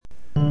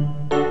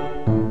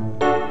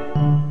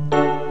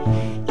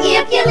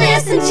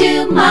listen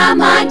to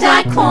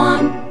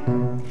mymind.com.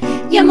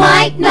 You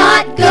might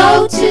not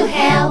go to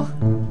hell.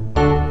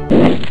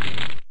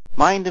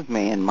 Mind of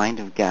Man, Mind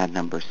of God,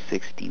 number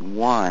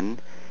 61.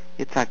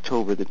 It's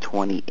October the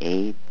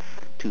 28th,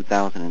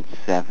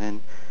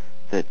 2007,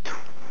 the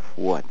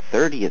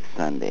 30th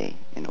Sunday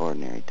in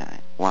Ordinary Time.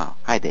 Wow.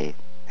 Hi, Dave.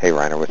 Hey,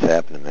 Reiner, what's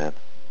happening, man?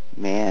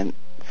 Man,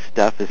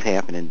 stuff is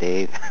happening,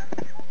 Dave.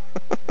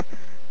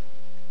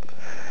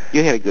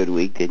 You had a good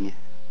week, didn't you?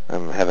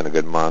 I'm having a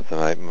good month,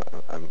 and I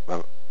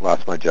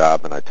lost my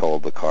job, and I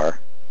totaled the car.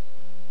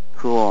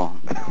 Cool.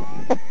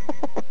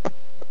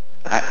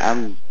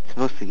 I'm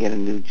supposed to get a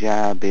new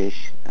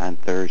job-ish on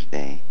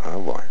Thursday.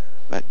 Oh, boy.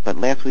 But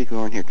last week we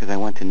weren't here because I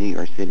went to New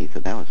York City, so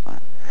that was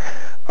fun.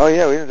 Oh,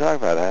 yeah, we didn't talk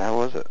about that. How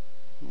was it?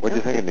 What did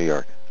you think of New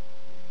York?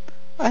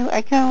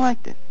 I kind of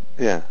liked it.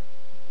 Yeah.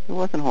 It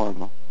wasn't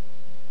horrible.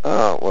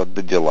 Oh, well,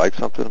 did you like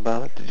something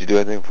about it? Did you do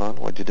anything fun?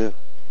 What'd you do?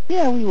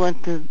 Yeah, we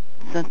went to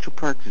Central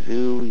Park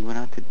Zoo. We went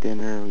out to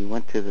dinner. We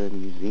went to the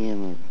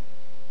Museum of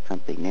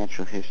something,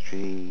 Natural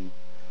History.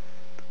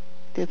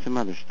 Did some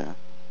other stuff.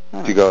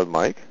 Did you go with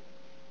Mike?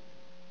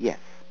 Yes.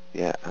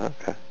 Yeah,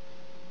 okay.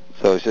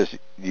 So it's just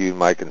you,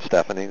 Mike, and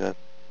Stephanie then?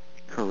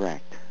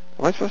 Correct.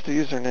 Am I supposed to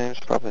use their names?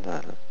 Probably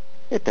not, huh?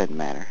 It doesn't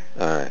matter.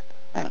 All right.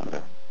 I don't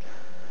know.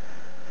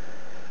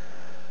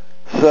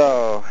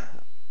 So,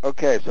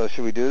 okay, so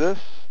should we do this?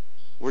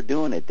 We're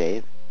doing it,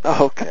 Dave.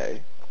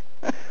 Okay.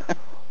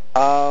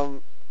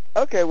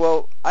 Okay,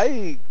 well,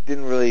 I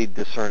didn't really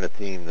discern a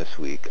theme this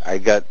week.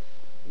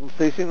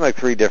 They seemed like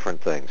three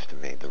different things to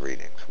me, the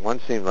readings.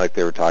 One seemed like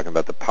they were talking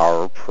about the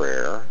power of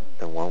prayer,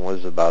 then one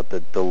was about the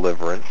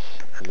deliverance,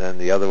 and then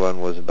the other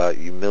one was about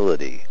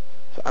humility.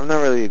 So I'm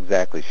not really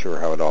exactly sure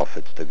how it all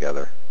fits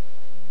together.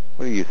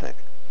 What do you think?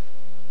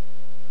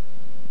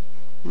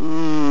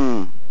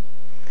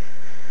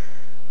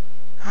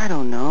 I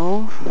don't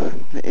know.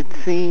 It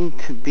seemed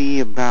to be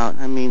about,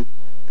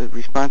 the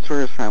response we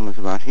were from was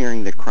about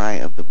hearing the cry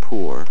of the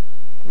poor,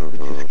 which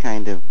is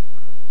kind of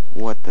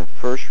what the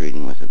first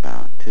reading was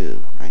about,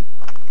 too, right?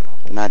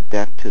 Not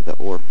deaf to the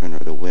orphan or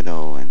the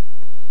widow. And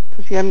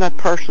see, I'm not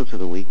partial to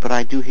the weak, but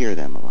I do hear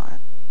them a lot.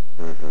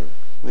 And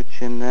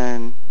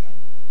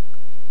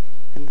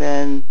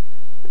then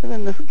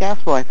the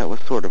gospel I thought was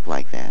sort of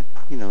like that.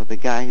 You know, the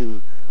guy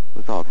who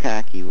was all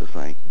cocky was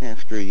like, yeah,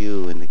 screw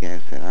you, and the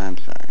guy said, I'm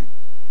sorry.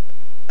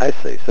 I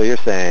see. So you're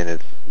saying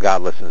it's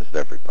God listens to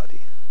everybody.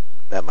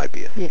 That might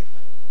be a theme.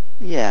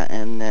 Yeah,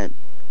 and that,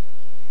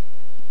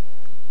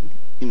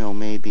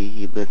 maybe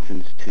he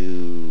listens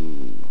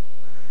to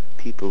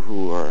people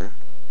who are,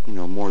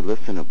 more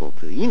listenable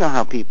to. You know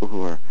how people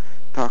who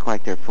talk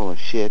like they're full of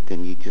shit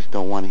and you just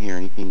don't want to hear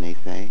anything they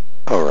say?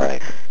 Oh,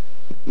 right.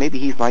 Maybe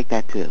he's like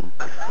that, too.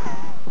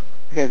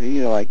 Because,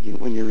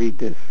 when you read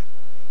this,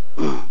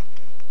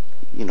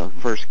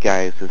 first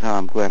guy says,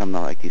 I'm glad I'm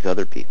not like these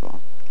other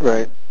people.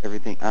 Right.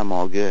 Everything, I'm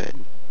all good.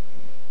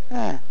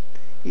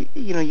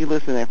 You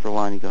listen to that for a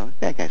while and you go,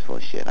 that guy's full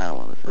of shit. I don't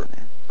want to listen to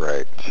that.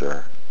 Right,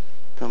 sure.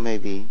 So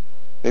maybe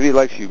he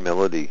likes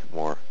humility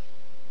more.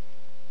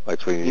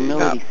 Likes when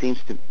humility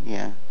seems to,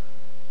 yeah.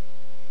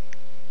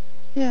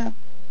 Yeah.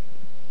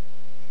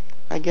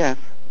 I guess.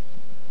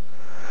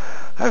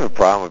 I have a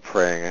problem with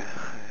praying.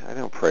 I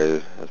don't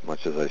pray as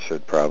much as I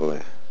should, probably.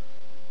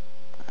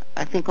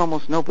 I think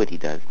almost nobody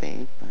does,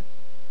 Dave.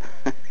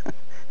 But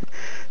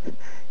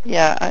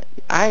yeah,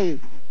 I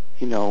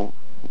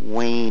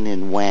wane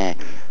and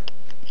wax.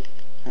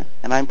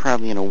 And I'm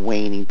probably in a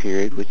waning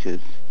period, which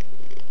is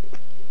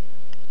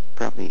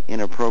probably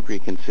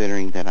inappropriate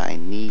considering that I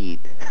need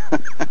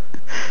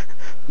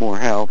more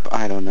help.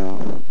 I don't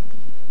know.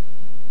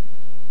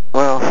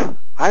 Well,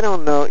 I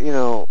don't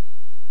know.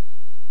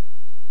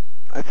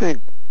 I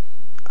think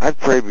I've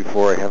prayed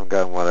before. I haven't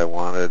gotten what I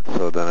wanted,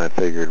 so then I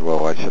figured,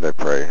 well, why should I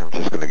pray? I'm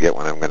just going to get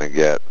what I'm going to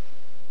get.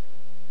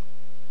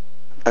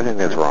 I think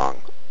that's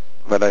wrong,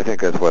 but I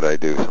think that's what I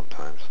do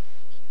sometimes.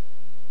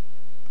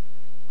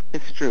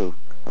 It's true.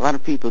 A lot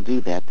of people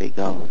do that.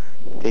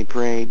 They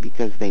pray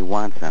because they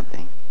want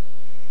something,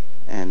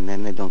 and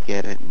then they don't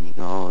get it, and you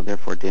go, oh,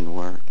 therefore it didn't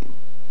work. And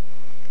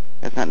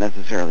that's not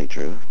necessarily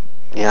true.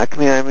 Yeah,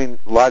 I mean,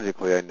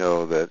 logically, I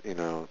know that,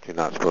 you're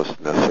not supposed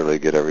to necessarily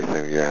get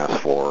everything you ask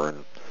for,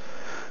 and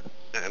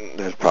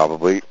there's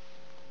probably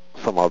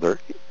some other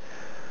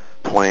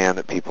plan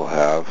that people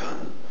have,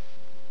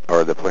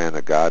 or the plan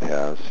that God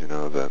has,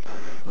 that...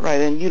 Right,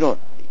 and you don't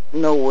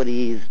know what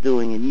he's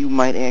doing, and you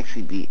might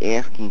actually be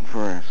asking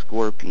for a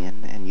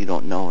scorpion, and you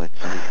don't know it,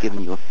 so he's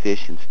giving you a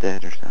fish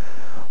instead or something.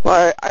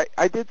 Well,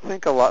 I did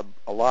think a lot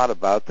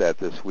about that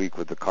this week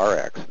with the car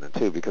accident,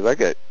 too, because I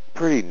get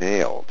pretty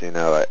nailed,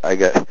 I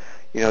get,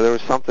 there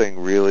was something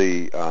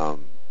really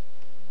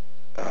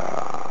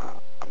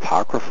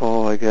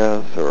apocryphal, I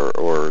guess,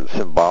 or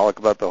symbolic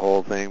about the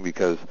whole thing,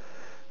 because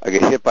I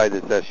get hit by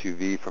this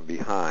SUV from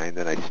behind,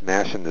 and I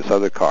smash in this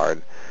other car,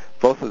 and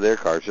both of their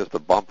cars, just the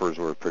bumpers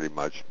were pretty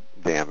much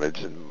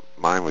damaged, and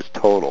mine was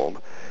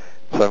totaled.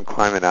 So I'm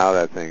climbing out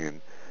of that thing,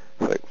 and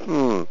it's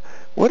like,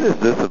 what is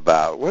this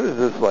about? What is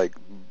this, like,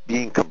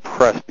 being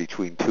compressed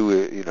between two,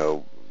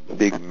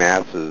 big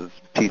masses,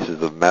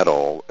 pieces of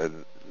metal,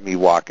 and me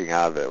walking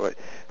out of it. Is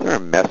there a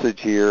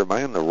message here? Am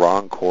I on the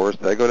wrong course?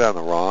 Did I go down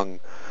the wrong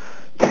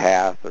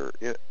path? Or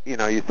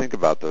you think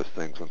about those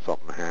things when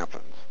something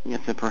happens.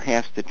 Yes, and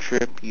perhaps the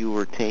trip you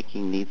were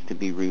taking needs to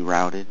be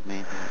rerouted,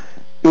 maybe.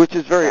 Which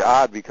is very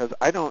odd because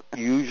I don't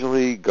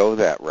usually go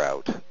that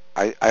route.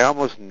 I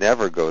almost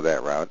never go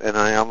that route, and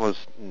I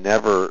almost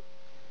never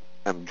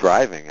am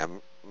driving.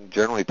 I'm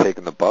generally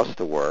taking the bus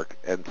to work,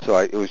 and so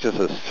it was just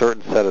a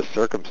certain set of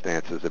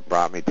circumstances that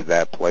brought me to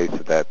that place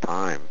at that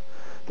time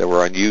that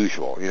were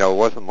unusual. It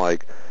wasn't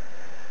like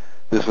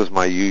this was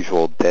my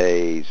usual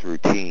day's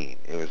routine.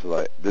 It was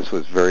like this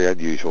was very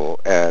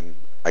unusual, and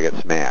I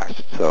got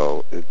smashed.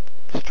 So it's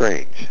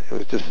strange.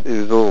 It was a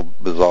little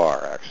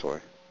bizarre,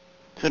 actually.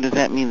 So does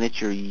that mean that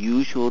your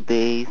usual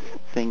days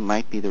thing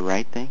might be the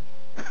right thing?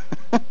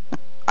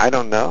 I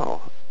don't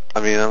know.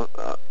 I mean,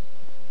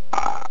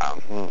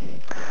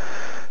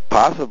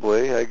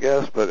 possibly, I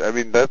guess, but I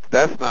mean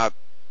that's not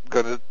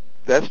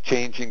that's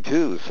changing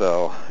too.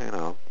 So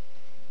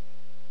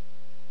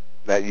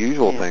that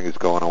usual thing is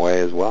going away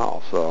as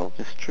well. So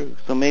that's true.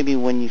 So maybe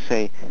when you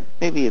say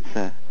maybe it's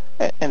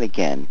and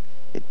again,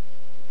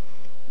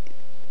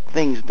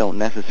 things don't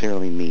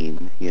necessarily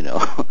mean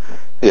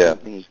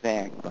something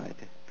exact, but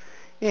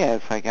yeah,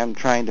 it's like I'm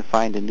trying to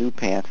find a new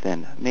path,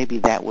 and maybe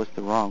that was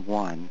the wrong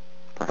one.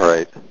 Perhaps.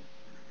 Right.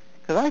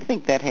 Because I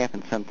think that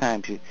happens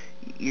sometimes.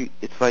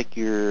 It's like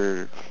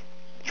you're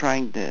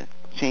trying to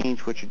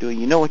change what you're doing.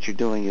 You know what you're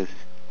doing is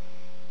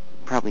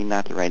probably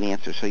not the right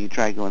answer, so you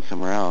try going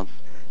somewhere else.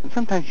 And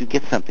sometimes you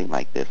get something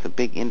like this, a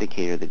big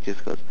indicator that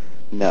just goes,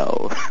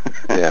 no.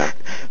 Yeah.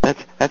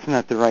 That's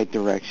not the right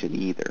direction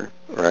either.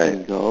 Right.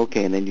 And you go,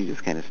 okay, and then you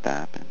just kind of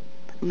stop. And,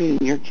 I mean,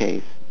 in your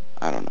case,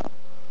 I don't know.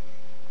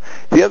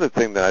 The other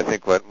thing that I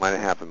think what might have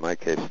happened in my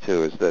case,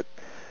 too, is that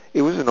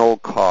it was an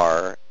old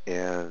car,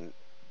 and,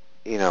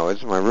 it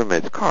was my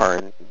roommate's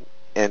car,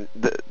 and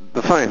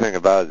the funny thing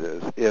about it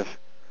is, if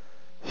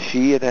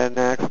she had had an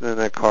accident in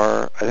that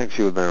car, I think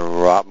she would have been a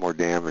lot more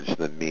damaged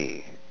than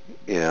me,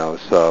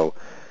 so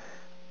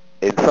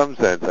in some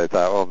sense I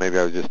thought, well, maybe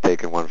I was just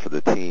taking one for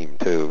the team,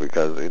 too,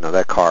 because,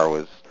 that car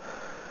was,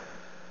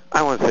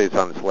 I wouldn't say it's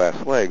on its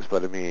last legs,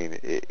 but I mean,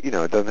 it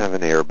doesn't have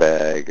an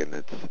airbag, and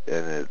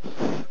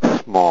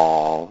it's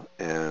small,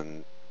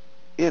 and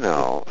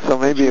so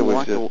maybe it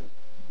was just.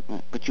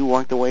 But you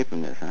walked away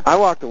from this, huh? I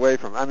walked away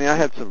from. I mean, I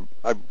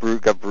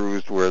got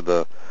bruised where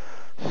the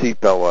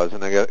seatbelt was,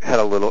 and I had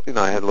a little,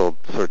 I had a little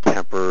sort of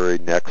temporary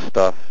neck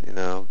stuff,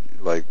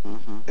 like,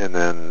 and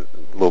then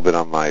a little bit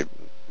on my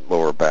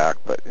lower back,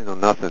 but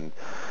nothing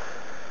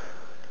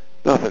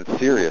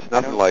serious,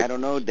 nothing like. I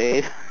don't know,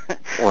 Dave.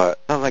 What?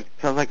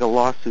 Sounds like a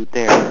lawsuit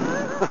there.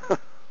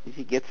 You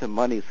should get some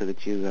money so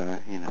that you,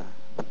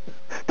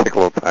 take a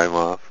little time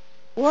off.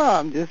 Well,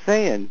 I'm just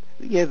saying,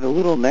 the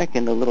little neck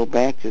and the little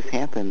back just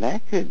happened.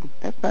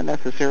 That's not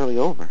necessarily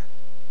over.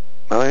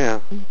 Oh yeah.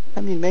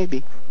 I mean,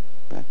 maybe.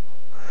 But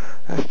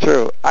that's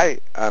true. I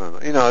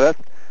don't know.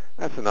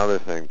 That's another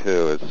thing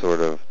too. It's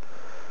sort of,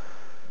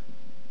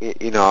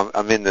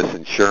 I'm in this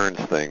insurance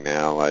thing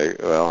now. I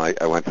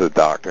went to the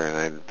doctor and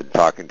I've been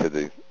talking to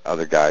the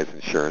other guy's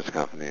insurance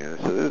company, and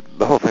so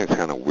the whole thing's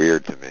kind of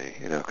weird to me.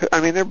 I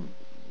mean, they're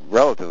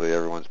relatively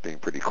everyone's being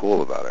pretty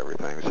cool about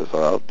everything. It's just,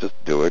 I'll just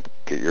do it,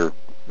 get your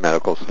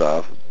medical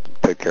stuff,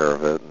 take care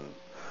of it.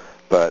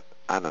 But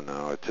I don't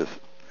know.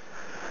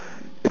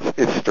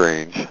 It's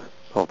strange. The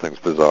whole thing's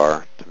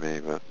bizarre to me,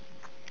 but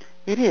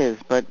it is.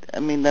 But I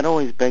mean, that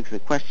always begs the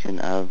question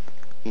of,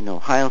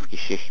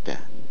 Heilsgeschichte.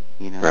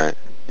 Right.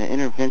 The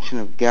intervention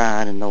of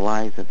God in the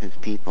lives of His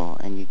people,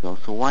 and you go,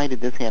 so why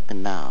did this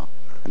happen now?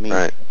 I mean,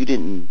 right. You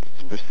didn't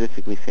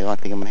specifically say, I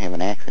think I'm going to have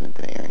an accident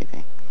today or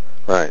anything.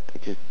 Right.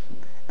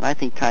 And I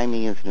think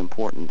timing is an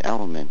important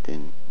element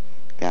in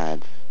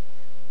God's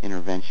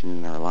intervention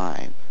in our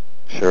lives.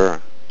 Sure.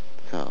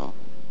 So,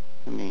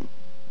 I mean,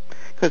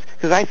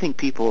 because I think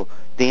people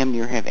damn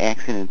near have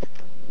accidents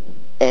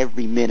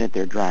every minute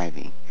they're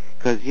driving.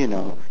 Because,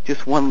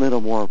 just one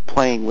little more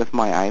playing with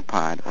my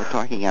iPod or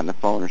talking on the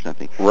phone or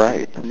something.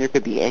 Right. And there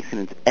could be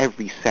accidents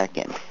every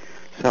second.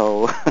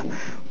 So,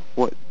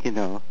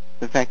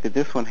 the fact that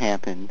this one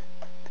happened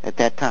at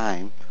that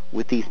time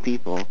with these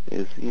people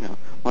is,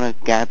 one of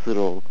God's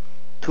little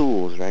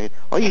tools, right?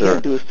 All you got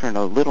to do is turn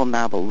a little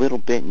knob a little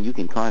bit, and you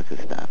can cause this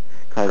stuff.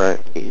 Because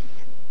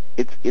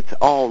it's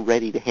all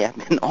ready to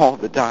happen all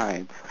the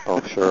time. Oh,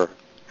 sure.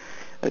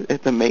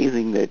 It's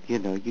amazing that,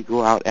 you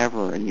go out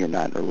ever and you're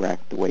not in a wreck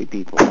the way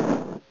people.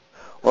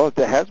 Well, it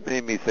has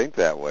made me think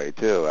that way,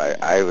 too.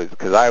 I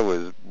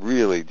was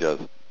really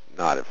just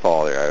not at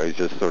fault there. I was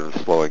just sort of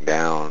slowing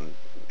down,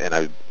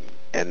 and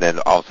then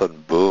all of a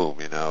sudden, boom,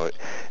 it was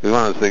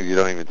one of those things you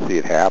don't even see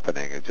it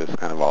happening. It just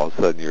kind of all of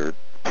a sudden you're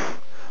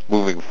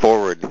moving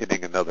forward and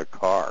hitting another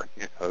car,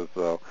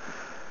 so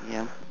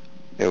yeah.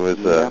 It was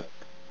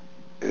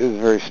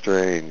very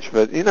strange.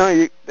 But,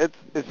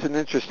 it's an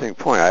interesting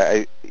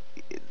point.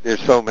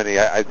 There's so many,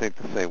 I think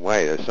the same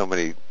way. There's so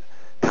many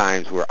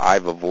times where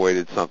I've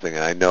avoided something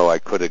and I know I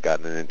could have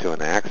gotten into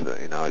an accident.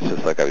 It's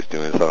just like I was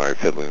doing something or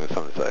fiddling with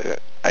something. So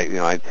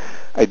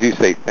I do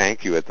say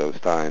thank you at those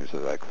times.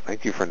 Like,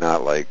 thank you for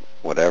not, like,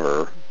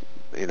 whatever,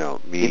 me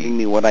giving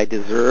me what I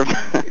deserve.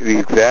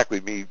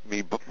 Exactly. Me.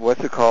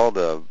 What's it called?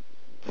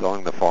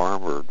 Selling the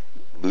farm or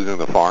losing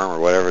the farm or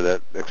whatever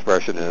that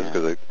expression is,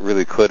 because it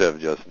really could have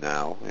just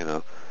now,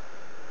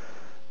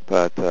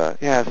 But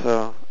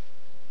so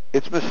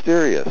it's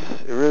mysterious.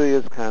 It really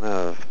is kind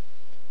of.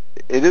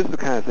 It is the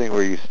kind of thing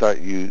where you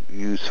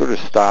sort of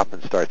stop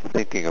and start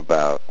thinking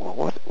about,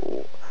 well,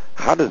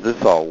 how does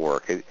this all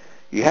work?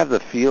 You have the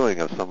feeling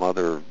of some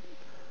other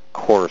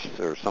course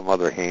or some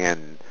other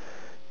hand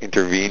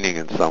intervening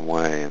in some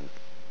way,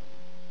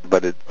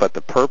 but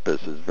the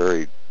purpose is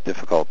very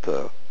difficult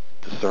to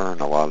discern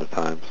a lot of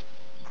times.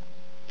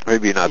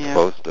 Maybe you're not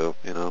supposed to,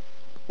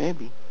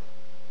 Maybe.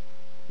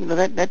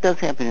 That does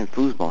happen in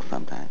foosball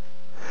sometimes.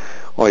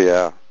 Well,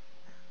 yeah.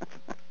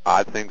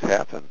 Odd things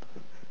happen.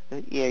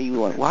 Yeah, you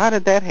want, well, how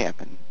did that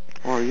happen?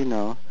 Or,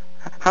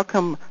 how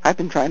come I've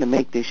been trying to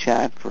make this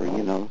shot for,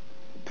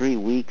 3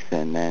 weeks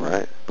and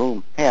then,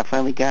 boom, hey, I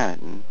finally got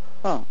it. And,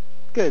 oh,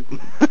 good.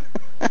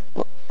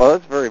 Well,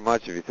 that's very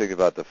much, if you think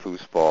about the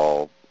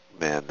foosball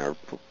men or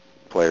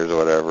players or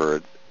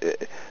whatever,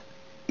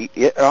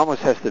 it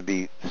almost has to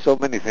be, so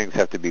many things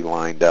have to be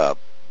lined up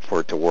for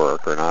it to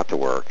work or not to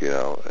work,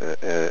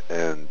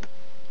 and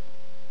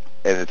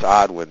it's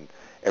odd when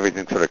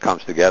everything sort of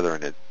comes together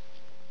and it,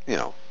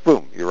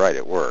 boom, you're right,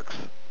 it works.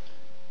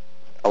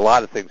 A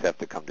lot of things have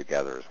to come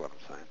together is what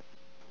I'm saying.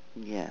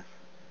 Yes.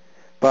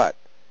 But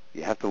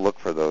you have to look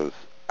for those.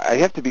 I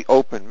have to be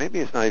open. Maybe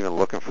it's not even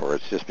looking for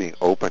it. It's just being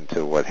open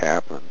to what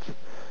happens,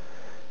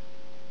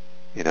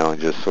 and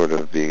just sort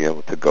of being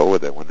able to go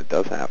with it when it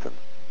does happen.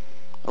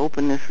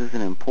 Openness is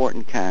an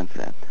important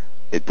concept.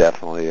 It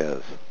definitely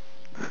is.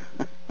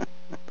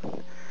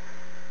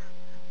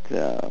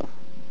 So,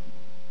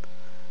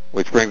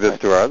 which brings us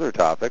to our other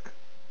topic.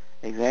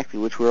 Exactly,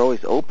 which we're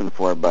always open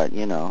for, but,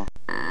 No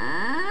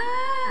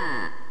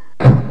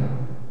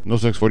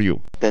sex for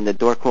you. Then the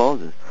door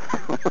closes.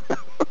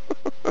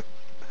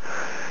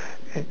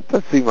 It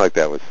does seem like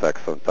that with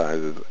sex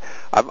sometimes.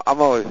 I'm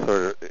always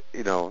sort of,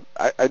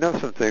 I know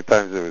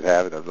sometimes it was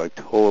happening. I was like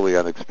totally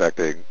not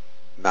expecting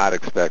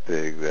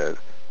that,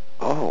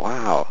 oh,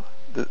 wow.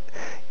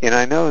 And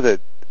I know that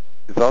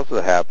it's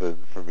also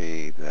happened for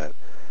me that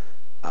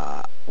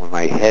when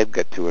my head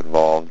got too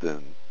involved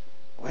in,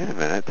 wait a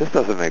minute, this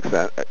doesn't make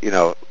sense.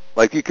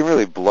 Like you can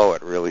really blow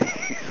it really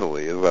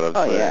easily is what I'm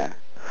saying. Oh, yeah.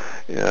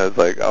 It's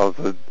like all of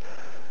a sudden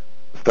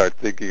start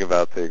thinking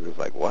about things. It's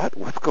like, what?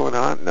 What's going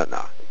on? No.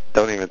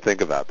 Don't even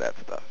think about that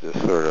stuff. Just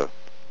sort of,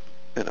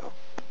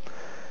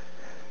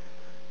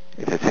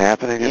 if it's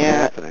happening, it's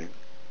happening.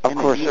 Of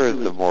course, there is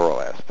the moral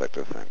aspect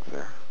of things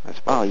there, I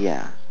suppose. Oh,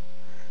 yeah.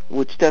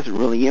 Which doesn't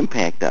really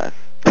impact us.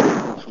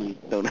 Since we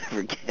don't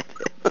ever get it.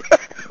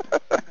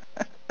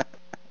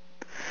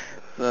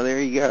 So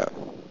there you go.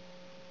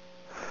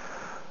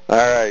 All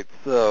right,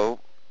 so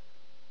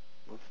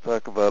let's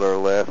talk about our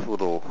last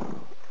little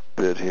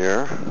bit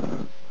here.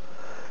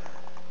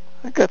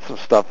 I got some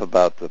stuff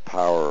about the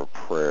power of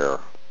prayer,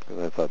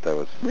 because I thought that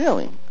was...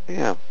 Really?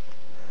 Yeah.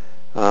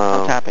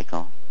 How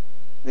topical.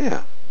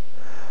 Yeah.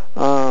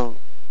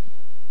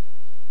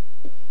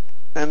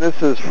 And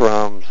this is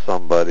from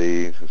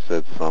somebody who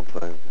said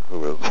something, I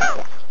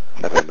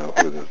don't know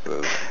who this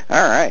is.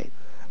 All right.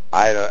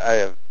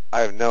 I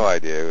have no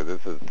idea who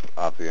this is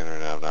off the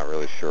internet. I'm not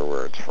really sure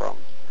where it's from.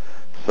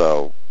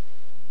 So,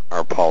 our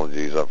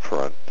apologies up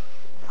front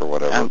for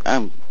whatever.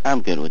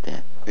 I'm good with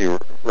that. You're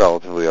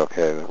relatively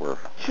okay that we're...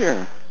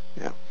 Sure.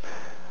 Yeah.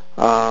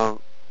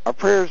 Our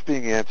prayers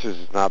being answered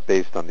is not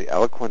based on the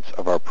eloquence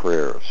of our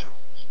prayers.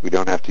 We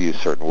don't have to use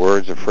certain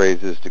words or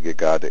phrases to get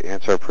God to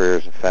answer our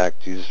prayers. In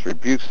fact, Jesus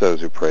rebukes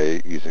those who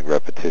pray using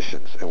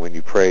repetitions. And when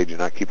you pray, do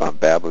not keep on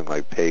babbling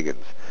like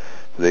pagans,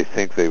 for they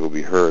think they will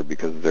be heard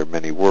because of their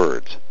many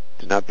words.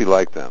 Do not be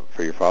like them,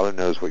 for your Father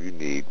knows what you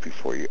need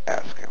before you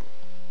ask Him.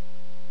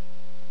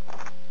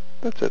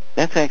 That's it.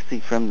 That's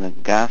actually from the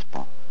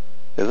Gospel.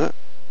 Is it?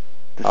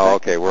 Oh,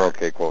 okay. We're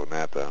okay quoting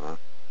that then, huh?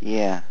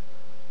 Yeah.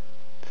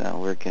 So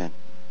we're good.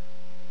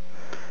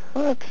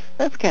 Well,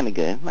 that's kind of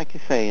good. Like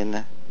you say, in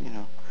the,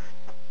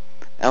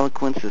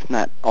 eloquence is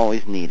not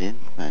always needed,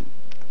 but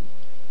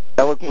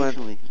eloquence,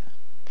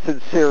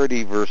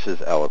 sincerity versus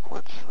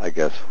eloquence, I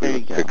guess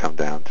we could come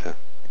down to.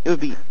 It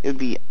would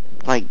be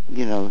like,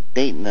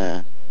 dating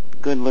a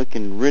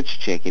good-looking rich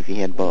chick if you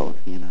had both,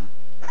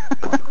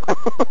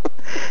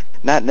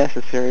 Not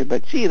necessary,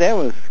 but gee, that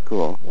was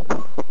cool.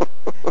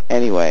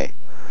 Anyway,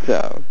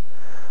 so.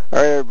 All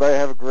right, everybody,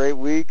 have a great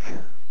week.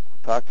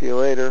 Talk to you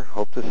later.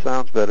 Hope this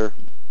sounds better.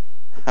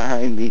 All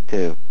right, me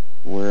too.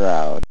 We're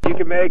out. You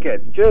can make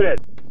it. Shoot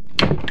it.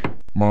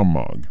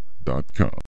 Mommog.com